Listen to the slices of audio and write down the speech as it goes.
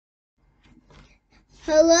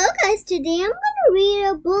Hello guys, today I'm going to read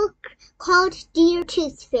a book called Dear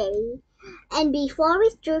Tooth Fairy. And before we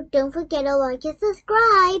start, don't forget to like and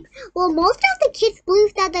subscribe. Well, most of the kids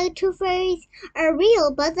believe that the tooth fairies are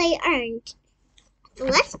real, but they aren't. So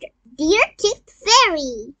let's start. Dear Tooth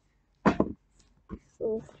Fairy.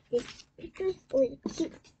 Oh, this picture is really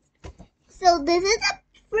cute. So this is the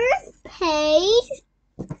first page.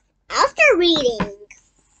 I'll start reading.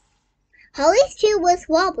 Holly's tooth was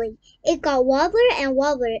wobbly. It got wobbler and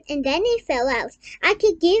wobbler, and then it fell out. I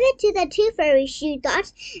could give it to the tooth fairy, she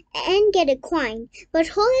thought, and get a coin. But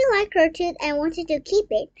Holly liked her tooth and wanted to keep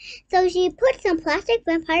it, so she put some plastic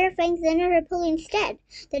vampire fangs in her pillow instead.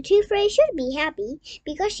 The tooth fairy should be happy,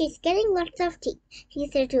 because she's getting lots of teeth, she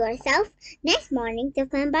said to herself. Next morning, the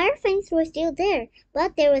vampire fangs were still there,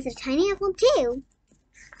 but there was a tiny envelope too.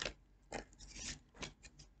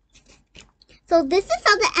 So this is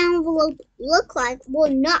how the envelope looked like. Well,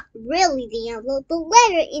 not really the envelope, the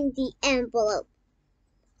letter in the envelope.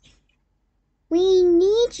 We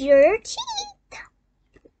need your teeth.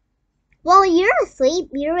 While you're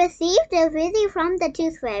asleep, you received a visit from the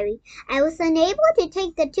tooth fairy. I was unable to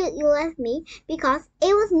take the tooth you left me because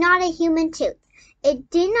it was not a human tooth. It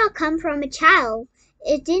did not come from a child.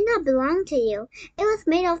 It did not belong to you. It was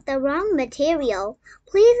made of the wrong material.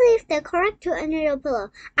 Please leave the correct tooth under your pillow.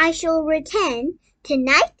 I shall return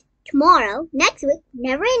tonight, tomorrow, next week,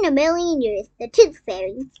 never in a million years. The Tooth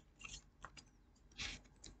Fairy.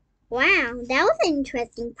 Wow, that was an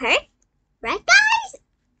interesting part. Right, guys?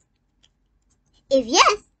 If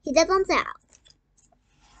yes, hit the thumbs up.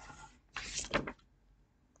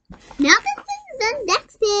 Now this is the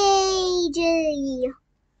next page.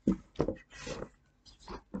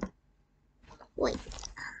 Wait.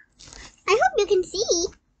 I hope you can see.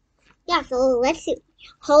 Yeah, so let's see.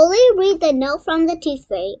 Holly read the note from the Tooth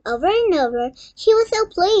Fairy over and over. She was so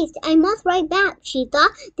pleased. I must write back, she thought.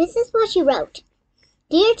 This is what she wrote.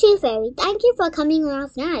 Dear Tooth Fairy, thank you for coming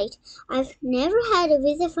last night. I've never had a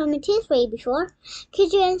visit from a Tooth Fairy before.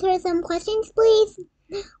 Could you answer some questions, please?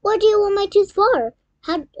 What do you want my tooth for?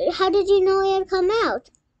 How did you know it had come out?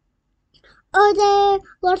 Are there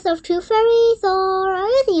lots of tooth fairies, or are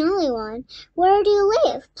you the only one? Where do you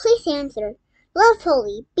live? Please answer. Love,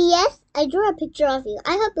 Holly. P.S. I drew a picture of you.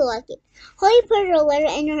 I hope you like it. Holly put her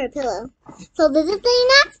letter in her pillow. So this is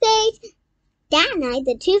the next page. That night,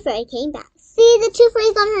 the tooth fairy came back. See the tooth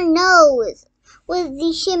fairy's on her nose with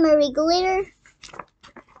the shimmery glitter.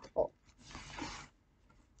 Oh.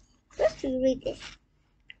 Let's read this.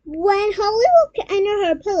 When Holly looked under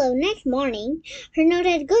her pillow next morning, her note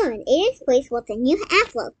had gone. In its place was a new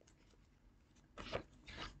envelope.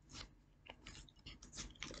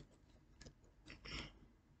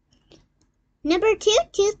 Number 2,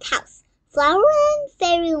 Tooth House. Flowerland,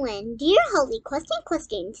 Fairyland. Dear Holly,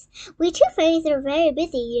 questions. We two fairies are very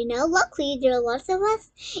busy, you know. Luckily, there are lots of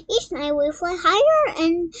us. Each night we fly higher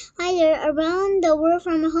and higher around the world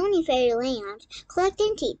from Honey Fairyland,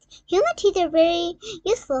 collecting teeth. Human teeth are very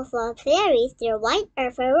useful for fairies. They're white,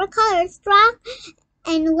 are favorite colors, strong,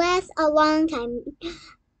 and last a long time.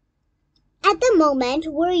 At the moment,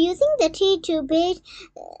 we're using the teeth to build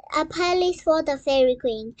a palace for the Fairy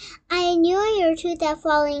Queen. I knew your tooth are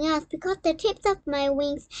falling off because the tips of my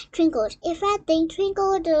wings twinkled. In fact, they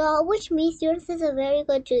twinkled a lot, which means yours is a very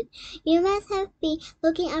good tooth. You must have been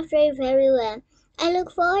looking after it very well. I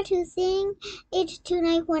look forward to seeing it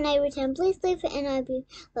tonight when I return. Please leave it and I'll be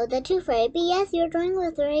the Tooth Fairy. P.S. Your drawing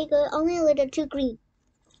was very good, only a little too green.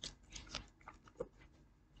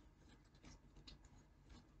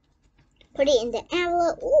 Put it in the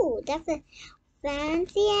envelope. Ooh, that's a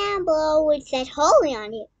fancy envelope which said Holly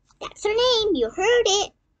on it. That's her name. You heard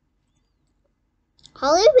it.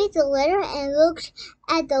 Holly read the letter and looked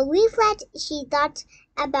at the leaflet. She thought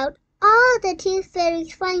about all the tooth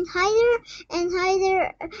fairies flying higher and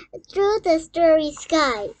higher through the starry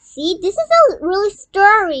sky. See, this is a really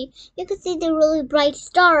starry. You can see the really bright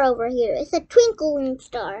star over here. It's a twinkling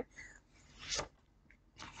star.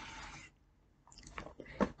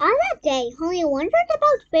 On that day, Holly wondered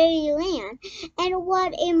about Fairyland and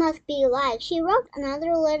what it must be like. She wrote another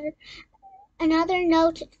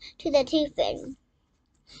note to the Tooth Fairy.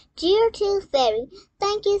 Dear Tooth Fairy,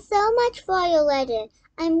 thank you so much for your letter.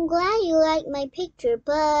 I'm glad you liked my picture,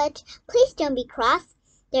 but please don't be cross.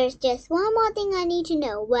 There's just one more thing I need to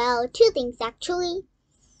know. Well, 2 things actually.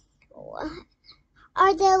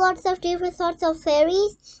 Are there lots of different sorts of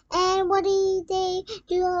fairies? And what do they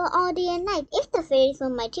do all day and night? If the fairies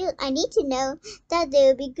want my tooth, I need to know that they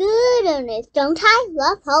will be good owners. Don't I?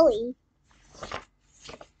 Love, Holly.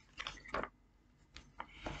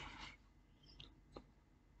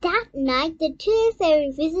 That night, the tooth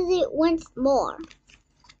fairy visited once more.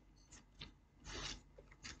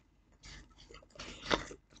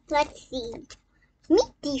 Let's see.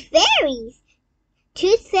 Meet the fairies.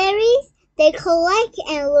 Tooth fairies, they collect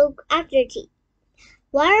and look after teeth.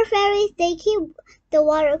 Water fairies, they keep the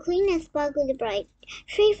water clean and sparkly bright.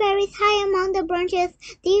 Tree fairies high among the branches.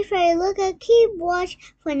 Deer fairy look and keep watch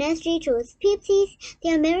for nesty toads. Pixies,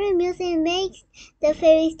 their merry music makes the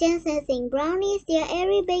fairies dance and sing. Brownies, their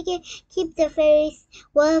airy bacon keep the fairies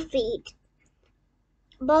well fed.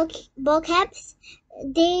 Bobcats,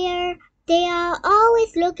 they are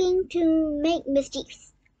always looking to make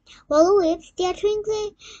mischiefs. Wallows, their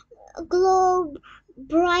twinkling glow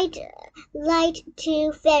bright light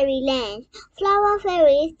to fairyland. Flower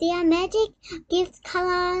fairies, their magic gives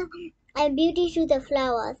color and beauty to the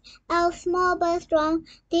flowers. Elves, small but strong,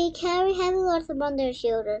 they carry heavy loads upon their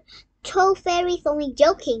shoulders. Troll fairies, only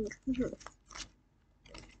joking.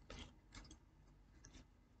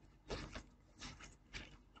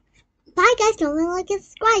 Bye guys, don't forget to like and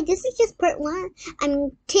subscribe. This is just part 1.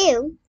 2.